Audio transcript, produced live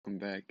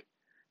welcome back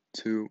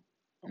to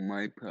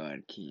my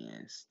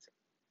podcast.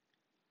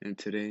 And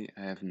today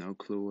I have no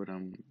clue what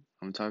I'm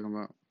talking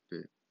about,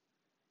 but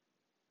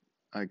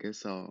I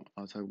guess I'll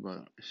talk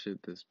about shit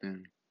that's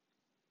been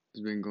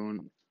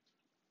going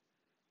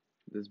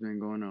that's been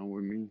going on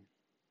with me.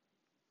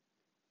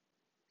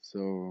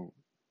 So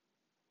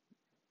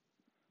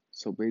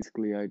so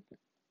basically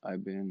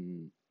I've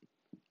been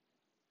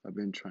I've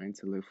been trying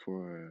to look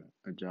for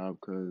a job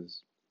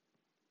cuz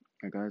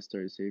I got to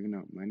start saving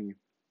up money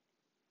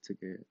to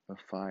get a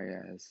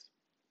fire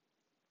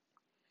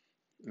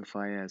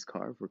ass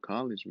car for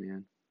college,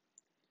 man.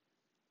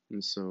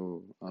 And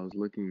so I was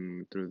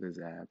looking through this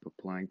app,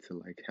 applying to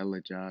like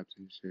hella jobs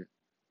and shit.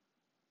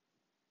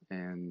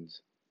 And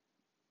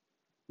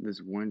this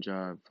one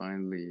job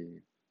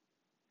finally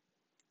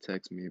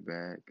texted me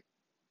back,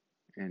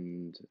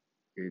 and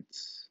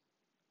it's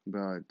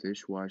about a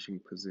dishwashing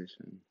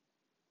position,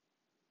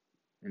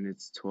 and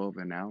it's 12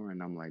 an hour.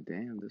 And I'm like,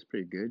 damn, that's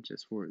pretty good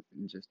just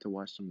to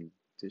wash some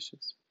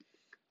dishes.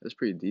 That's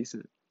pretty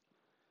decent.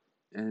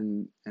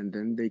 And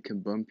then they can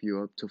bump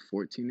you up to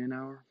 14 an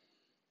hour.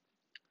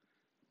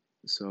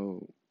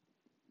 So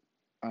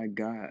I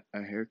got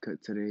a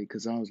haircut today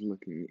because I was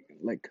looking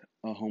like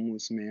a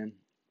homeless man.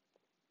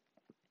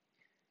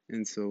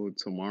 And so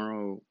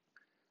tomorrow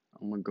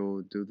I'm gonna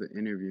go do the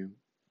interview.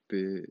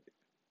 But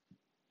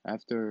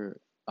after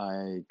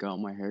I got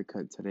my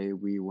haircut today,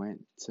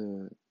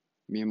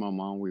 me and my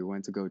mom, we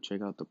went to go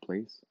check out the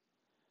place.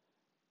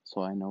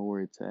 So I know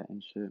where it's at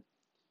and shit.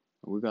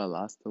 We got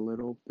lost a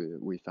little,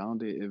 but we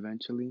found it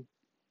eventually.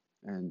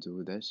 And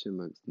dude, that shit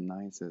looks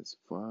nice as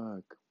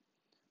fuck.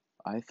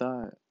 I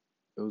thought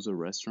it was a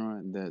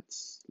restaurant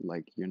that's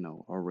like,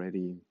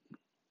 already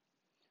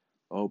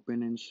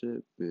open and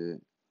shit, but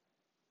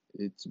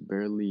it's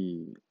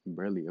barely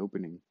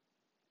opening.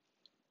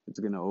 It's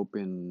gonna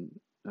open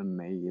on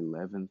May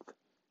 11th.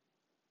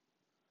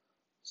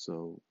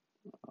 So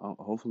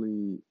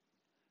hopefully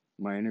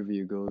my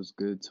interview goes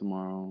good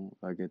tomorrow.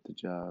 I get the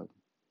job.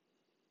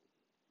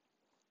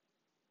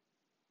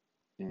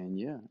 And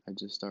yeah, I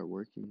just start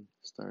working,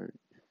 start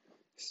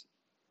s-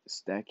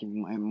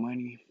 stacking my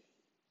money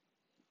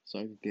so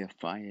I could get a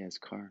fire ass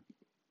car.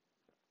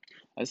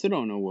 I still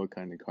don't know what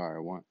kind of car I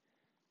want.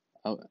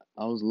 I,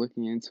 I was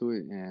looking into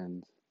it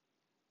and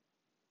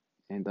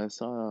I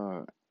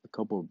saw a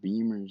couple of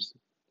Beamers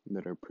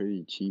that are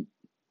pretty cheap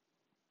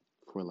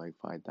for like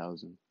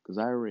 5,000 because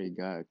I already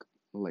got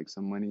like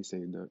some money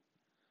saved up.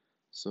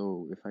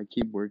 So if I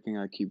keep working,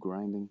 I keep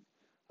grinding.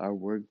 I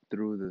work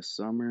through the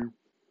summer.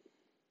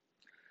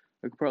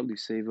 I could probably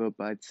save up.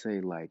 I'd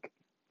say like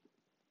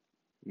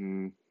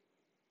mm,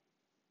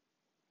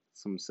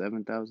 some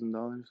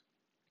 $7,000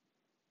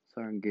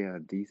 so I can get a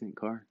decent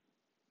car.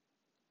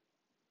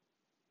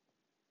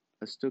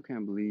 I still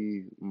can't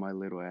believe my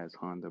little ass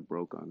Honda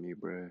broke on me,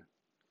 bruh.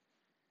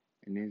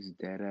 And it's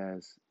dead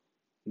ass.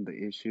 The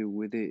issue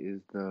with it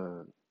is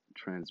the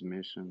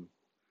transmission.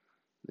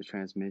 The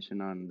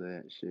transmission on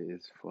that shit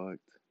is fucked.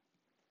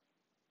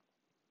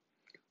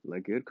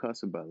 Like it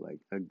costs about like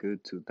a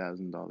good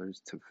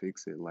 $2,000 to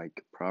fix it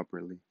like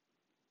properly.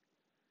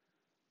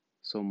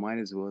 So might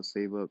as well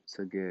save up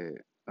to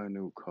get a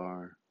new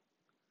car.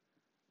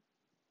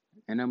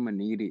 And I'm gonna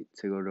need it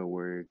to go to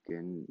work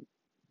and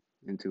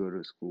to go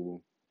to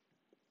school.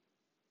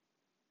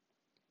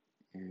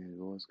 And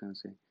what was I gonna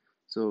say?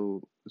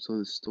 So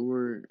the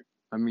store,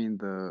 I mean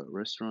the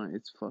restaurant,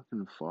 it's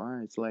fucking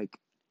far. It's like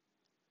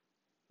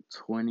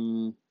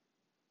 20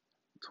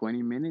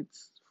 20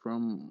 minutes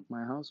from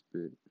my house,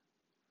 but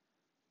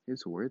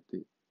it's worth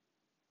it.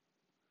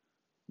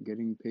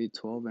 Getting paid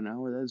 12 an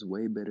hour, that's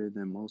way better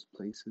than most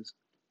places.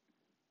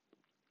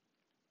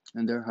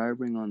 And they're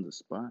hiring on the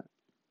spot.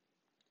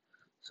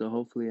 So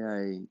hopefully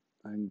I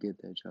can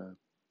get that job.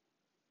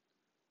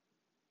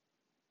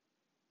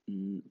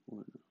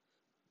 What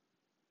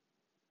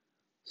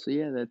So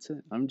yeah, that's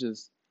it. I'm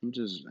just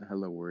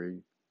hella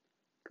worried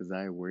because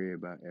I worry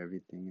about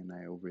everything and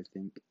I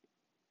overthink.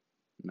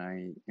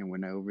 And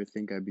when I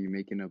overthink, I be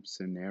making up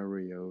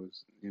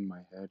scenarios in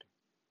my head,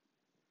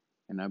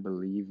 and I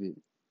believe it.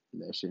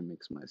 That shit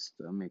makes my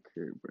stomach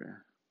hurt, bruh.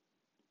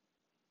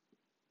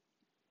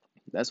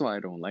 That's why I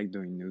don't like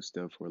doing new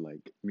stuff or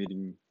like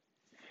meeting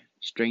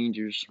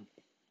strangers.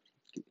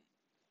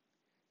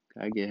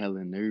 I get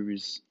hella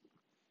nervous.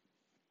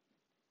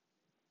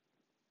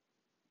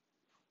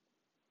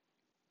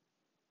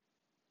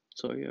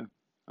 So yeah,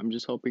 I'm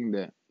just hoping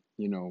that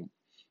you know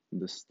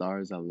the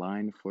stars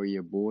align for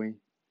your boy,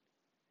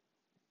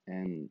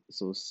 and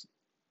so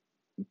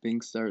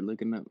things start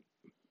looking up.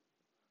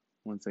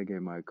 Once I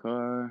get my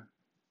car,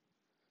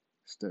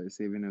 start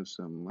saving up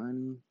some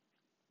money.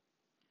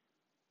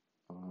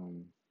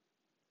 Um,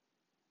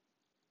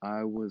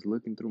 I was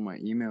looking through my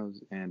emails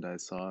and I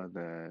saw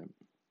that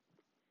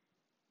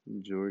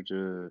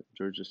Georgia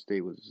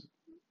State was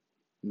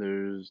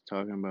there's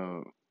talking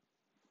about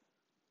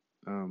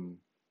um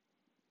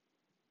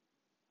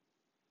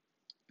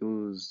it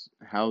was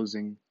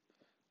housing.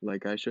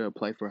 Like I should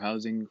apply for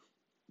housing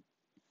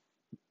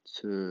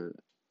to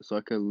so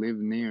I could live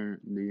near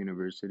the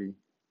university.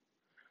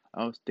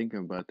 I was thinking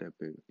about that,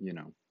 but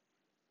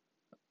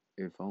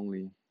if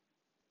only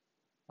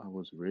I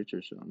was rich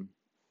or something,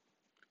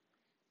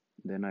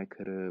 then I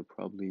could have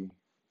probably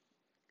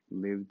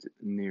lived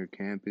near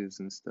campus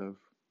and stuff.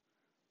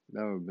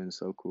 That would have been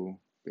so cool.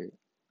 But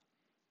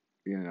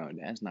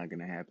that's not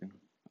gonna happen.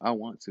 I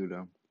want to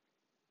though.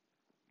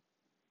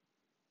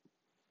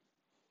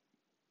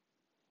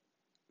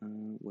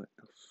 What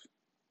else?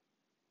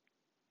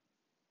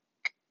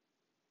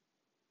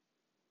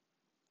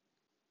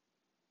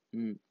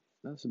 Mm,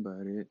 that's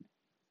about it.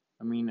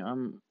 I mean,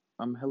 I'm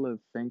hella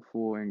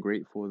thankful and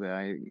grateful that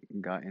I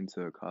got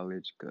into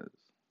college,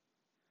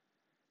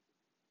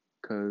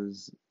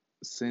 cause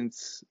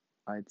since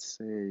I'd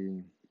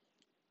say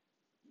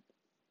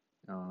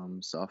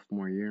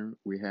sophomore year,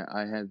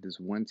 I had this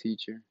one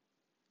teacher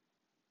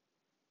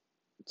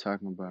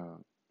talking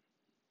about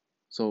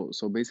so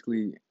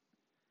basically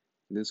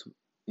this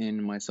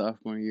in my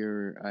sophomore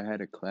year I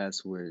had a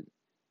class with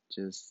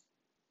just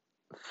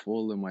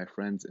full of my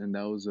friends, and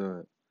that was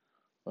a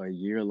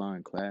year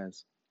long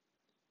class,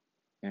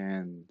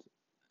 and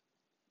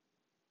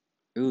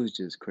it was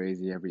just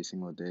crazy every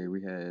single day.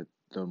 We had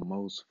the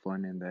most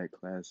fun in that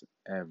class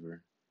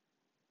ever.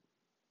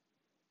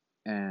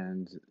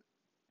 And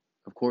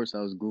of course, I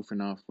was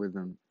goofing off with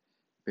them.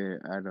 But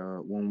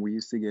when we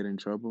used to get in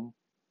trouble,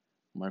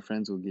 my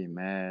friends would get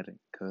mad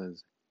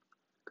cause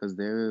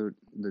the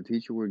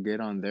teacher would get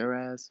on their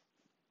ass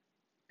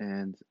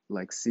and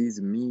like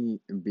sees me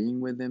being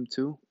with them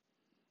too,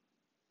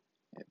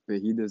 but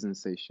he doesn't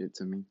say shit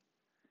to me.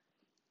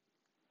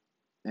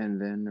 And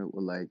then it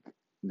would like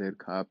they'd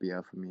copy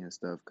off of me and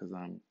stuff cause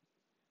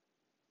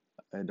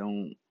I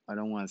don't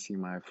want to see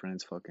my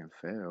friends fucking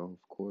fail,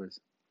 of course.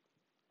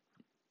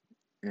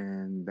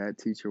 And that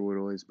teacher would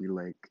always be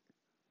like,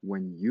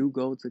 when you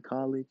go to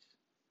college,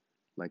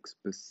 like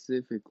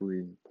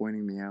specifically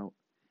pointing me out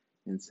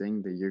and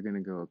saying that you're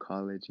gonna go to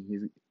college,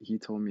 and he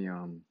told me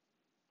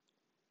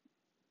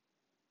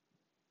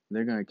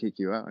they're gonna kick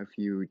you out if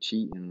you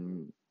cheat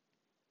and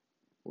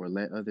or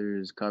let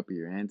others copy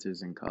your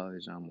answers in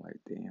college. I'm like,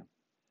 damn,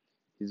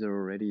 he's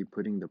already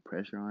putting the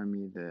pressure on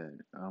me that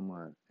I'm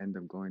gonna end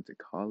up going to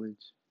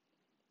college.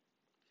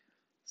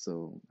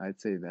 So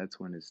I'd say that's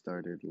when it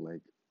started,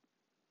 like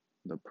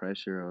the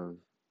pressure of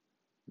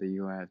that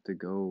you have to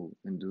go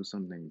and do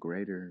something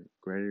greater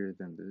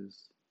than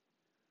this,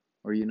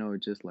 or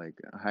just like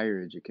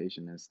higher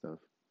education and stuff.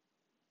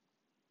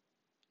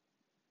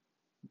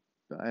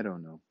 But I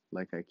don't know.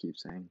 Like I keep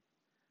saying,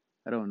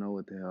 I don't know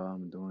what the hell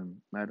I'm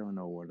doing. I don't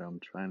know what I'm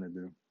trying to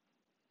do.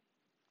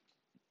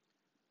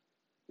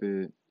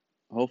 But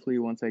hopefully,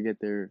 once I get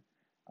there,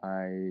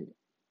 I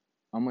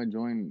I'm gonna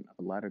join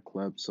a lot of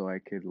clubs so I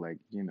could like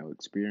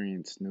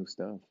experience new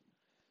stuff.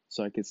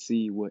 So I could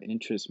see what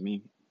interests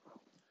me.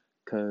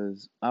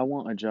 Cause I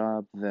want a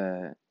job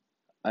that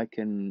I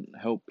can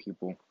help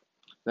people.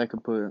 That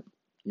could put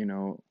you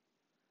know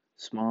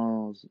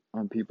smiles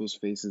on people's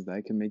faces. That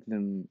I can make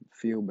them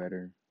feel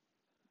better.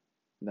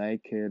 That I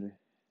could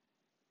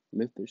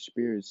lift their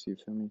spirits. You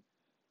feel me?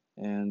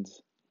 And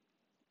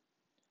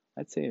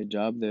I'd say a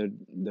job that'd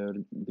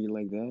be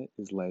like that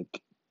is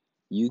like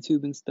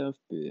YouTube and stuff,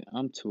 but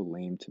I'm too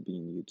lame to be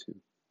in YouTube.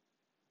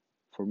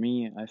 For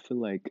me, I feel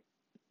like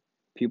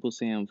people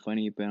say I'm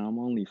funny, but I'm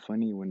only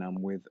funny when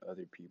I'm with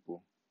other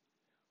people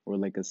or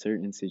like a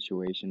certain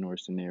situation or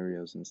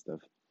scenarios and stuff.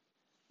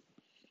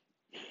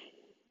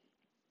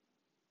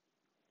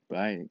 But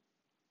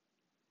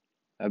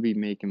I be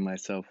making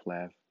myself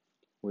laugh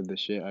with the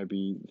shit I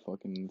be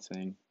fucking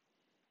saying.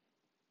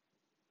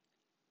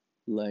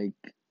 Like,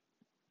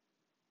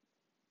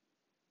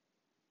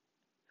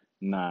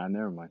 nah,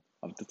 never mind.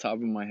 Off the top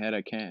of my head,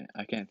 I can't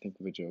think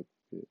of a joke.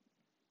 But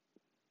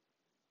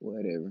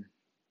whatever.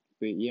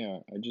 But yeah,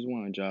 I just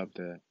want a job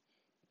that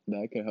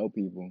I could help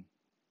people.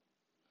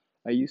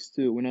 I used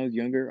to when I was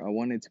younger, I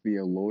wanted to be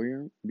a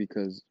lawyer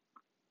because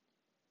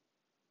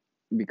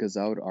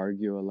I would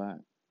argue a lot,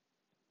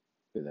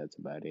 but that's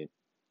about it.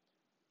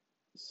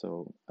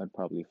 So I'd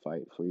probably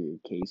fight for your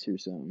case or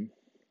something.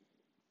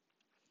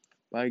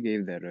 But I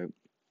gave that up.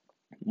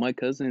 My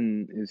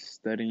cousin is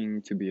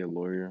studying to be a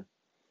lawyer,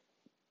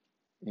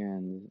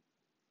 and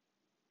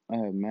I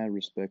have mad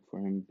respect for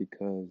him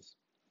because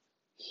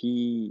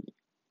he,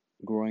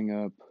 growing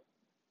up,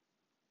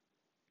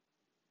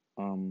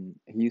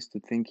 he used to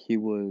think he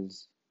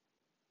was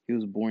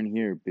born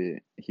here,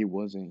 but he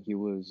wasn't. He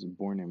was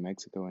born in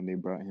Mexico, and they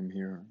brought him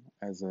here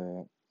as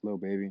a little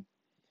baby.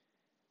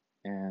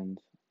 And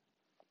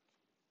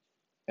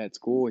at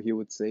school, he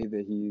would say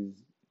that he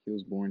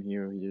was born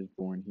here, he was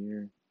born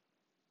here,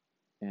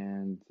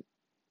 and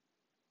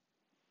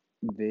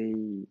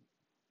they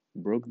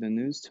broke the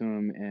news to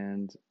him,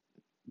 and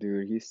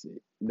dude,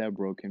 that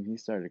broke him. He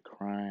started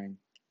crying,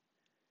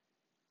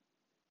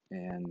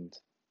 and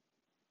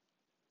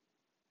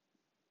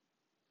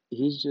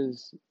he's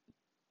just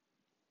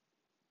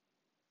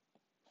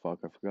fuck.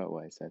 I forgot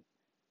what I said.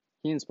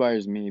 He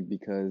inspires me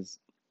because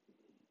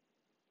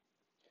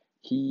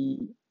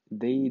he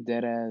They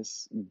dead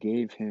ass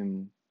gave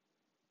him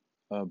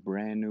a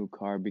brand new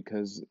car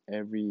because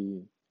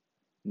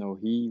no,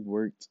 he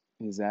worked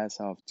his ass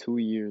off 2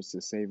 years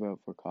to save up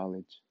for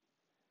college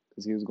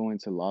because he was going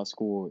to law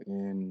school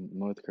in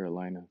North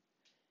Carolina.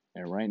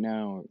 And right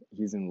now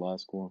he's in law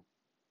school.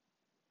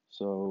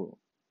 So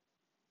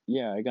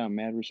yeah, I got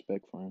mad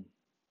respect for him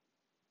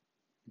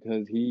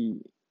because he's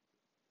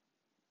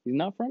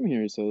not from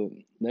here, so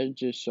that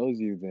just shows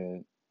you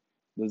that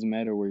doesn't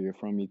matter where you're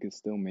from, you can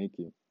still make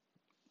it.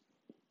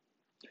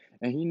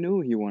 And he knew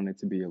he wanted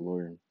to be a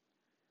lawyer,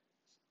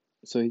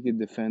 so he could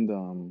defend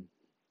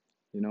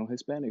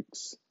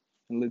Hispanics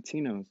and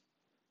Latinos.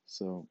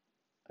 So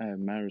I have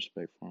mad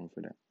respect for him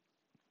for that.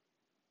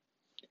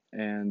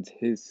 And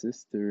his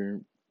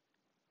sister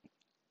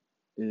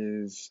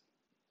is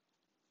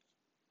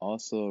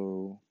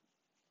also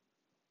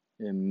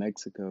in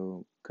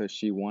Mexico because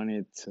she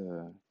wanted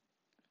to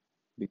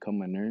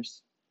become a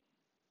nurse.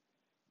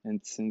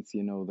 And since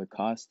the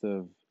cost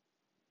of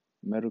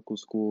medical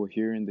school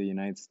here in the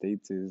United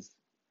States is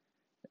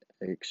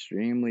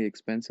extremely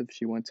expensive,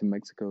 she went to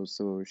Mexico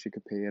so she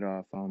could pay it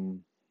off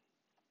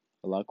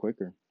a lot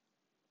quicker.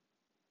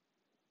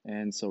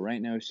 And so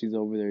right now she's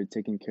over there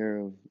taking care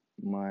of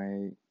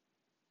my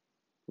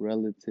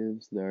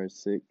relatives that are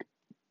sick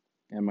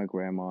and my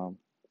grandma.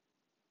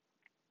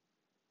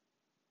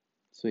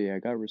 So yeah, I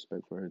got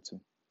respect for her too.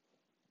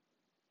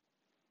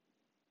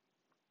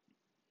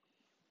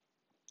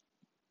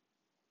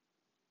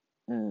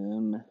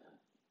 Um,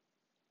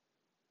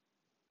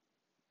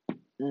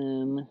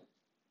 um,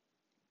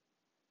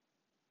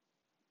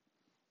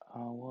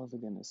 what was I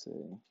gonna say?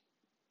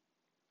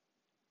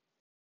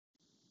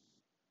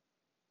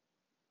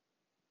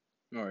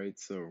 All right,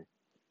 so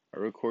I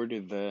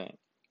recorded that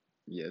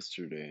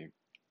yesterday,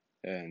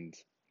 and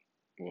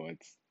well,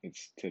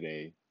 it's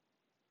today,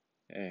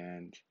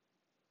 and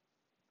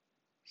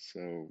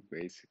so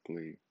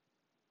basically,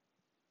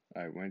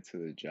 I went to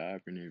the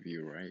job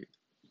interview, right?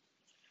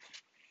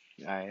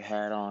 I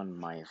had on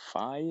my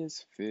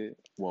finest fit.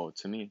 Well,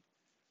 to me,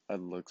 it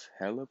looks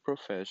hella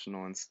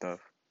professional and stuff.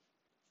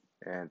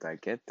 And I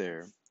get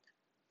there,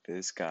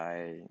 this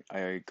guy,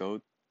 I go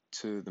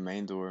to the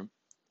main door.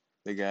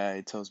 The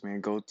guy tells me I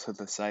go to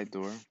the side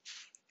door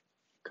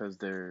because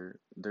they're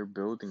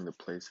building the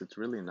place. It's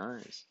really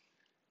nice.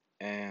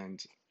 And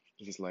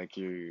he's like,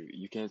 you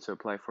came to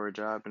apply for a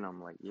job, and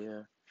I'm like,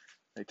 yeah,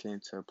 I came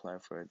to apply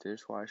for a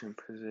dishwashing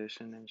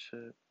position and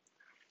shit.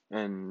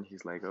 And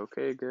he's like,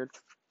 okay, good.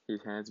 He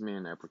hands me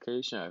an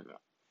application.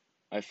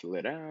 I fill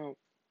it out,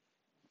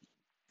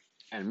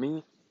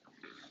 and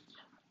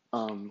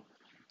um,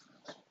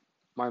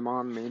 my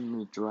mom made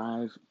me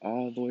drive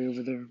all the way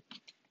over there,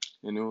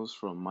 and it was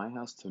from my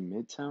house to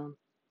Midtown.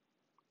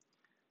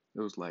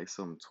 It was like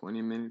some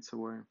 20 minutes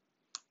away.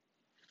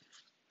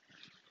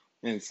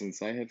 And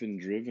since I haven't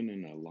driven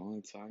in a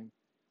long time,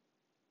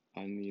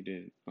 I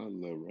needed a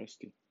little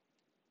rusty.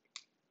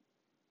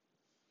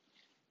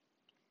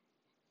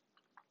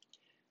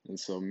 And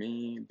so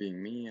me,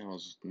 being me, I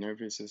was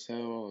nervous as hell.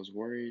 I was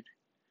worried.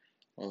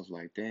 I was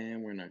like,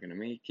 damn, we're not gonna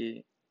make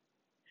it.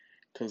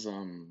 Cause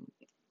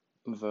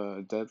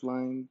the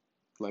deadline,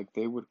 like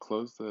they would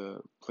close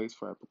the place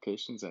for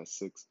applications at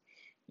 6,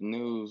 and it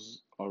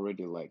was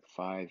already like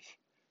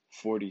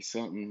 5:40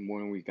 something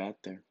when we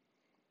got there.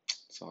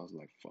 So I was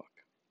like, fuck.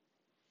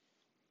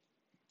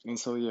 And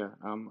so yeah,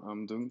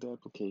 I'm doing the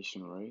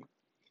application, right?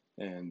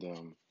 And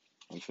I'm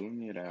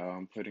filling it out.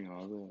 I'm putting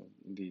all the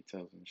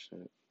details and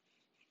shit.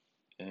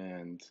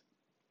 And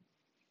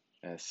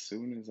as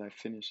soon as I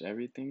finish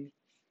everything,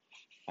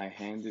 I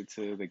hand it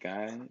to the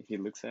guy. He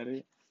looks at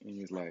it and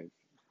he's like,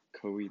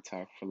 "Could we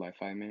talk for like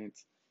 5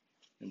 minutes?"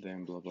 And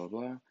then blah blah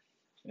blah.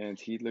 And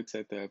he looks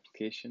at the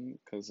application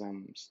because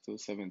I'm still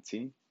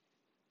 17.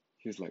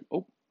 He's like,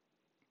 "Oh,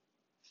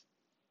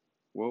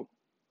 well,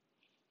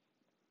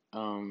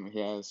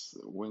 he asks,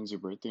 when's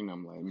your birthday?" And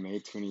I'm like, May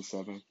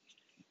 27th.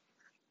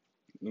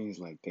 And he's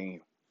like,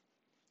 "Damn."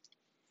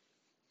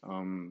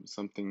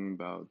 Something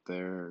about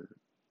their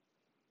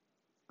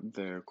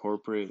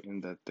corporate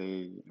and that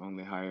they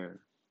only hire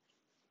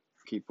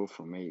people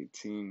from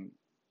 18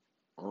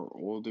 or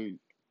older.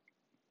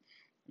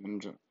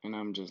 And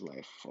I'm just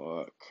like,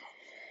 fuck,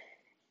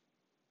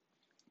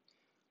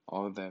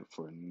 all that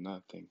for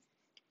nothing.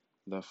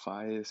 The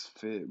finest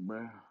fit,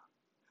 bruh.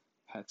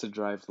 Had to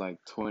drive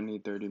like 20,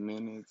 30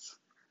 minutes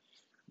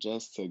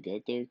just to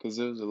get there because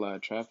there was a lot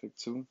of traffic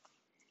too.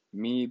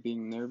 Me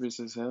being nervous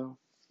as hell.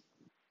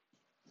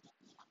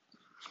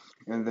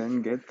 And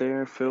then get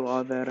there, fill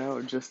all that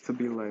out just to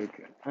be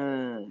like,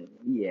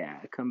 yeah,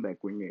 come back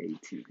when you're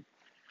 18.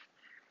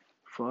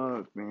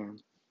 Fuck, man.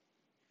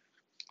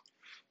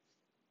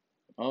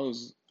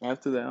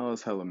 After that, I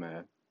was hella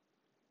mad.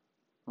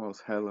 I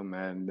was hella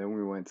mad. And then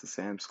we went to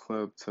Sam's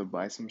Club to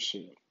buy some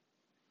shit.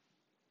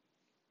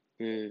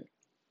 It,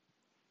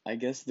 I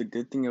guess the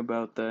good thing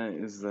about that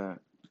is that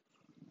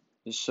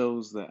it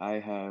shows that I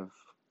have,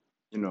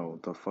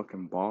 the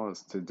fucking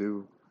balls to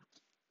do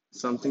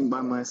something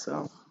by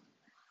myself.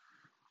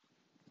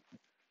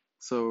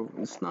 So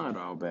it's not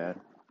all bad.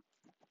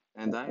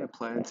 And I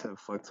applied to a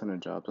fuck ton of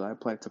jobs. I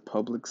applied to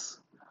Publix,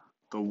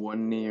 the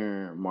one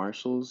near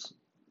Marshalls,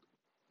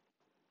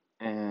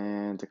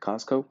 and to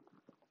Costco,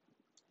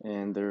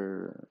 and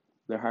they're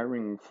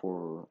hiring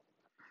for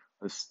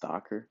a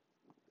stalker,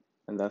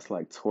 and that's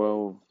like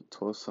 12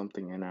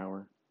 something an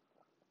hour.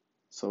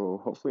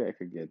 So hopefully I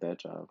could get that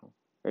job.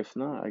 If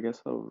not, I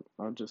guess I'll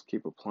just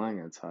keep applying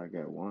until I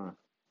get one.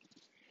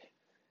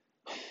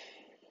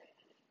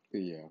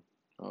 But yeah,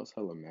 I was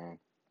hella mad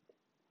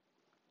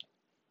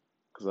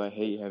because I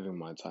hate having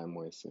my time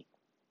wasted.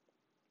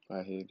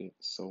 I hate it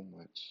so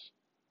much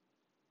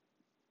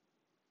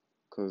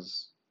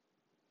because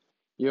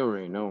you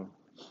already know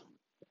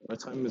our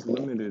time is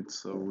limited,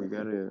 so we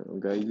gotta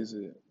use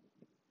it.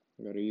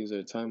 We gotta use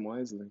our time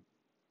wisely.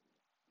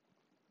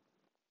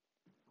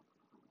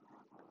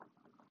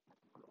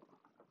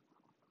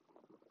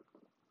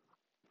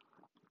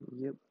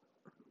 Yep.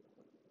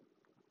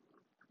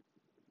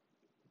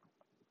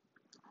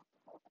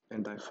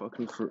 And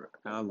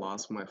I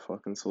lost my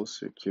fucking social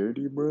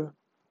security, bruh.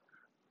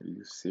 Are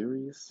you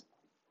serious?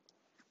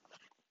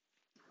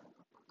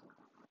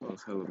 I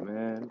was hella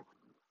mad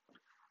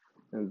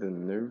and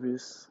then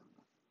nervous.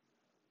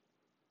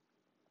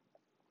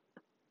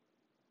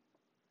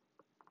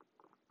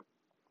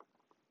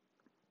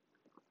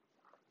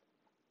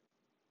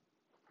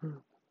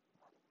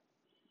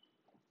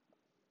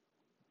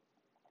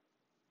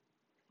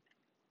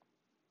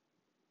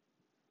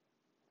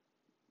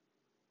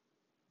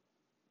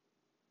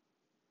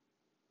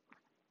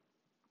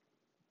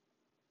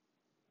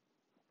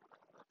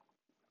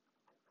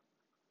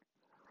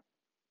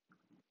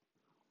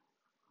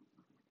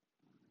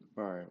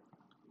 Alright,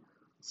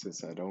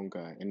 since I don't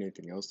got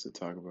anything else to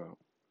talk about,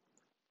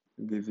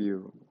 I'll give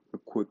you a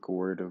quick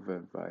word of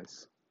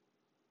advice.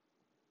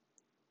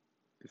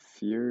 If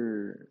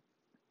you're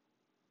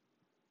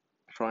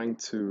trying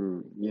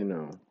to,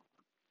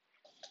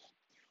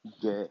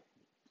 get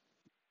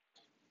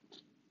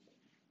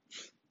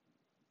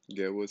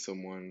get with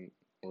someone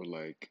or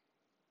like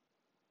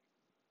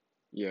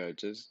yeah,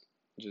 just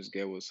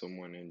get with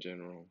someone in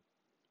general.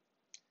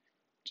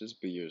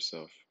 Just be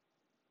yourself.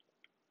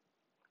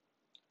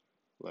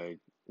 Like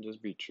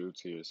just be true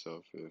to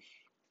yourself.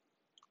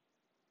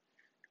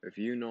 If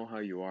you know how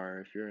you are,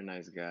 if you're a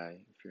nice guy,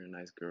 if you're a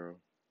nice girl,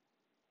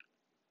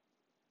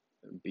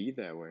 be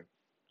that way.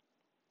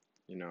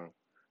 You know,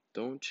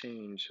 don't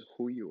change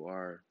who you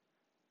are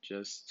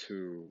just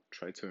to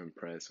try to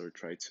impress or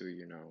try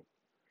to,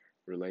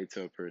 relate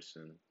to a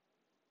person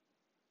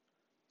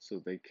so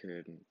they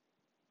could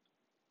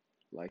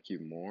like you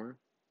more,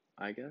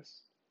 I guess.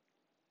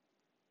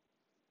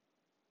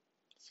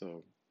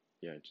 So,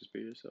 yeah, just be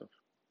yourself.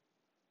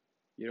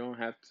 You don't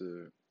have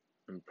to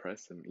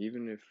impress them.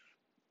 Even if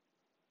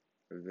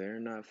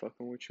they're not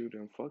fucking with you,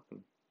 then fuck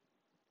them.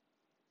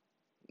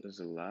 There's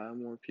a lot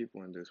more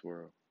people in this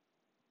world.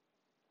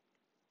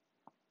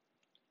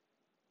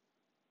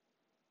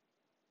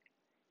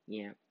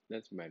 Yeah,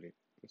 that's about it.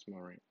 That's my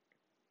rant.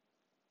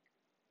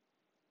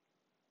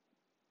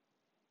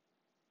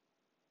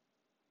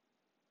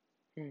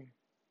 Hmm.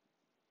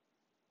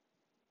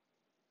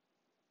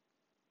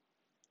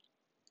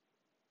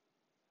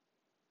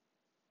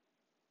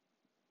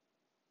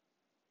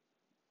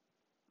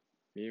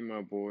 Me and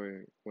my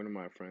boy, one of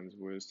my friends,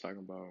 was talking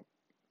about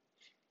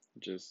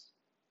just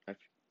I,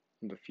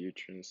 the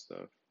future and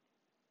stuff.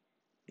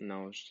 And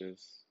I was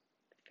just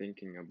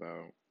thinking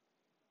about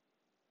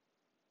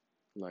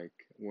like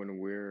when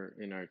we're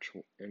in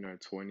in our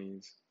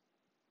 20s,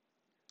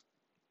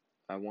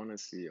 I want to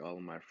see all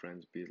of my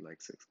friends be like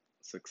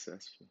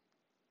successful.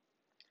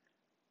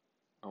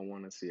 I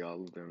want to see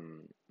all of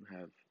them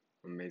have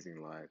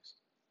amazing lives.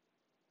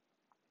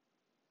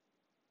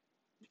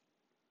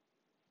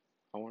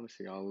 I want to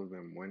see all of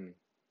them win.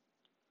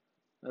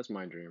 That's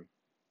my dream,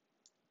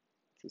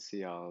 to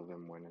see all of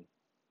them winning.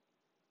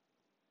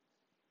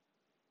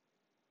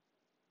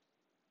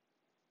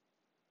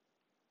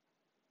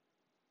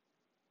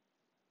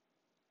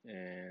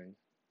 And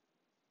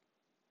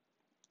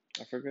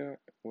I forgot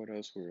what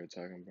else we were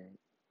talking about.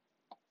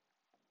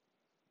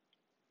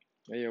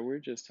 Yeah, we are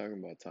just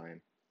talking about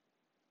time.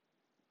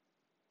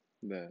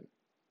 That,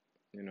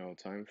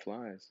 time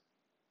flies.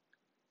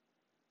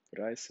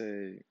 But I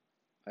say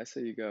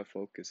you gotta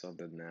focus on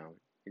the now.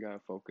 You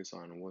gotta focus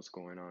on what's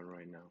going on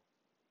right now.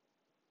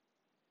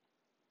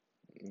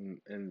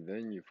 And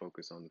then you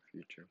focus on the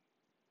future.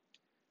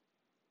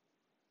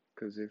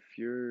 Because if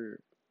you're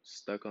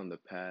stuck on the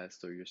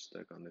past or you're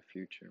stuck on the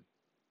future,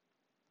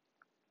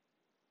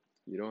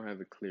 you don't have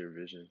a clear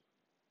vision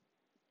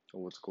of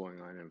what's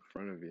going on in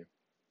front of you.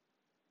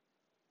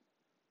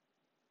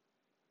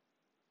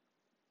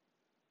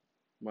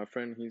 My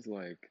friend,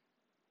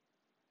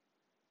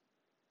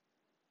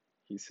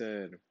 he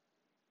said,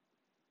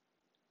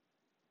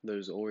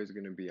 there's always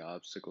going to be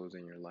obstacles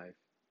in your life.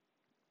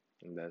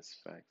 And that's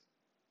facts.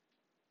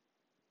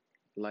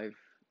 Life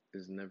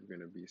is never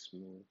going to be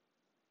smooth.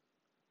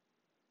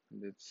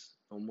 And it's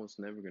almost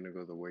never going to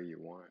go the way you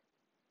want.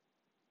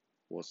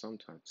 Well,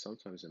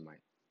 sometimes it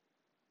might.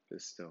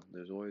 But still,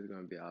 there's always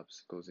going to be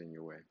obstacles in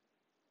your way.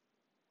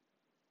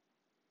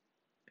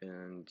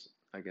 And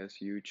I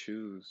guess you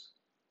choose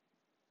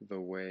the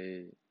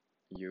way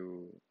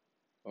you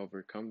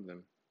overcome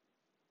them.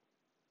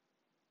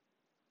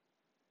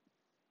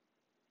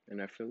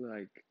 And I feel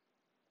like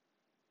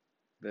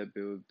that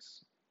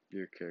builds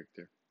your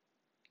character,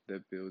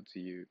 that builds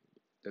you,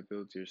 that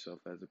builds yourself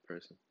as a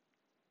person.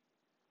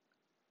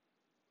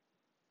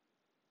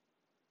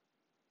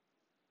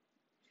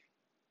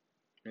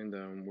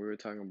 And we were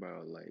talking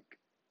about like,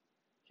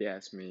 he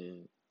asked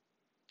me,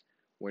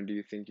 when do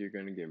you think you're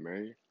gonna get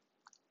married?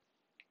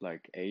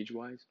 Like age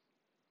wise?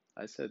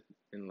 I said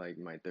in like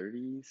my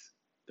 30s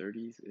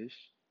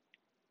ish.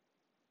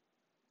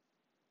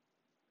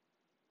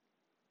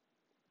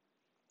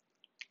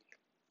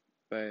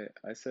 But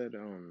I said,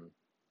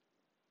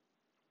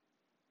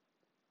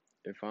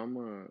 if I'm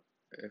a,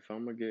 if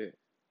I'm gonna get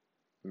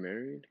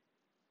married,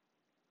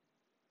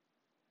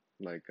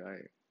 like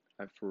I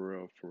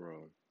for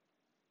real,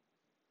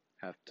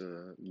 have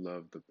to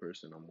love the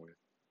person I'm with.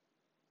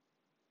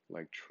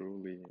 Like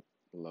truly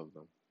love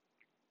them.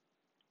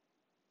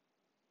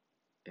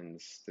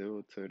 And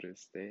still to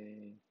this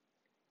day,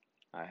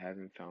 I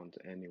haven't found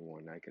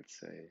anyone I could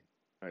say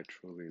I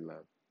truly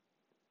love.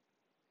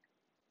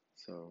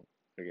 So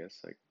I guess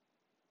like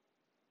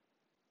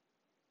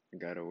I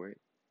gotta wait.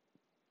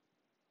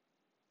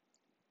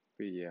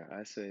 But yeah,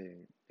 I say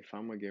if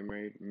I'm gonna get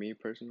married, me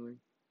personally,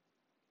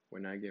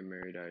 when I get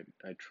married,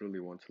 I truly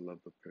want to love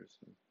the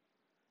person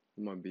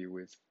I'm gonna be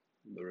with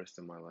the rest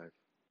of my life.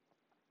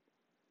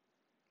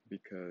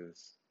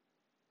 Because,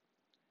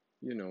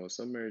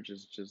 some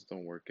marriages just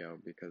don't work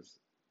out because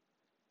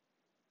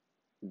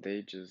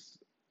they just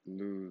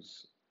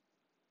lose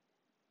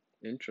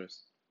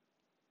interest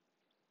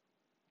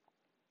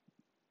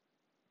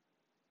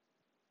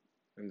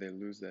and they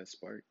lose that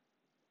spark.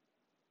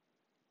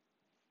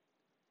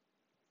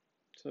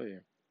 So yeah.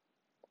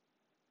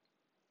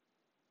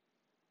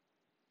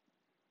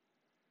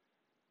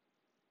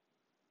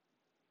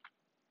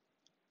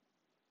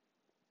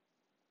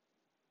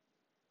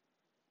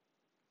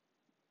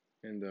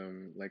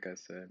 And like I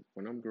said,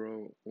 when I'm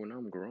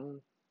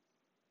grown,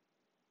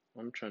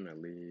 I'm trying to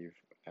leave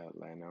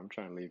Atlanta. I'm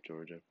trying to leave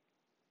Georgia.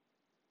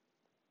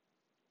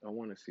 I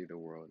want to see the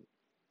world.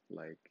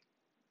 Like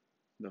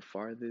the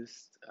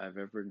farthest I've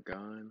ever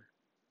gone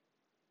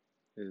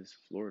is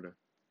Florida.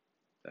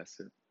 That's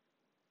it.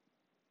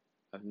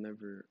 I've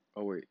never.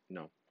 Oh wait,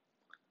 no.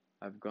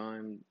 I've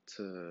gone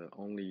to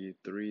only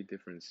three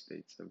different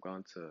states. I've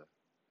gone to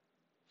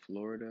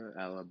Florida,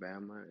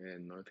 Alabama,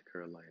 and North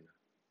Carolina,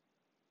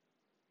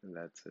 and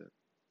that's it.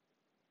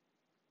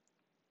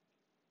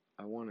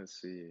 I want to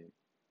see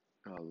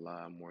a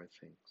lot more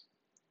things.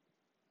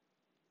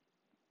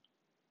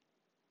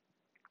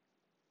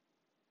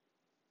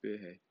 But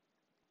hey,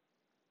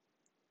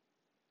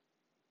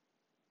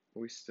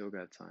 we still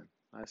got time.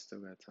 I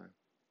still got time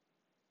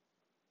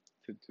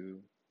to do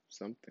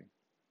something.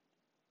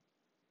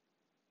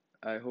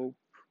 I hope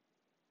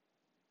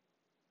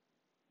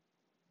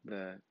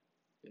that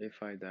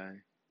if I die,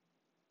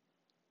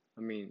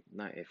 I mean,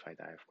 not if I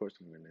die, of course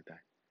I'm gonna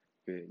die,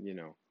 but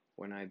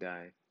when I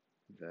die,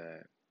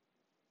 that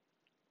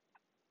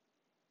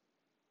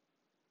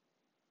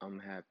I'm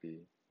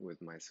happy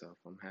with myself.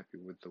 I'm happy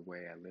with the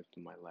way I lived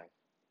my life,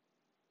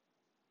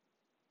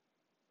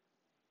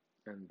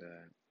 and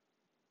that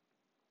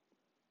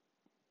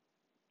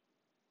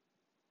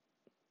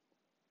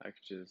I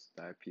could just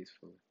die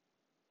peacefully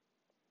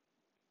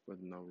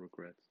with no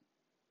regrets.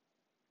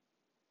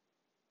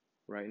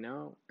 Right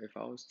now, if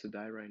I was to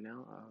die right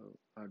now,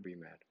 I'd be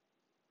mad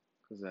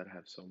because I'd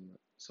have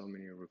so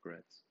many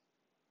regrets.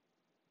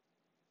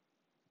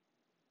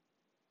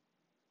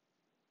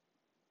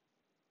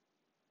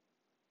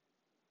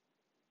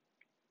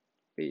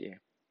 But yeah,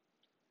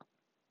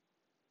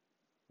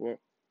 well,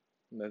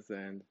 that's the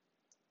end.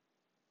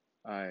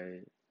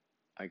 I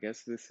I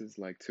guess this is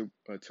like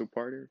a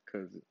two-parter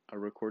because I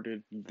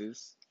recorded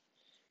this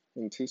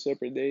in two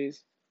separate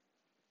days.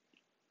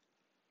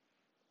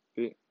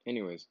 But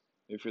anyways,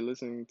 if you're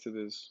listening to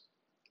this,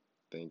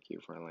 thank you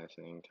for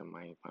listening to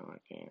my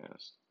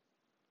podcast,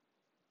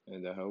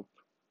 and I hope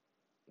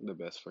the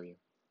best for you.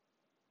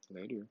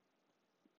 Later.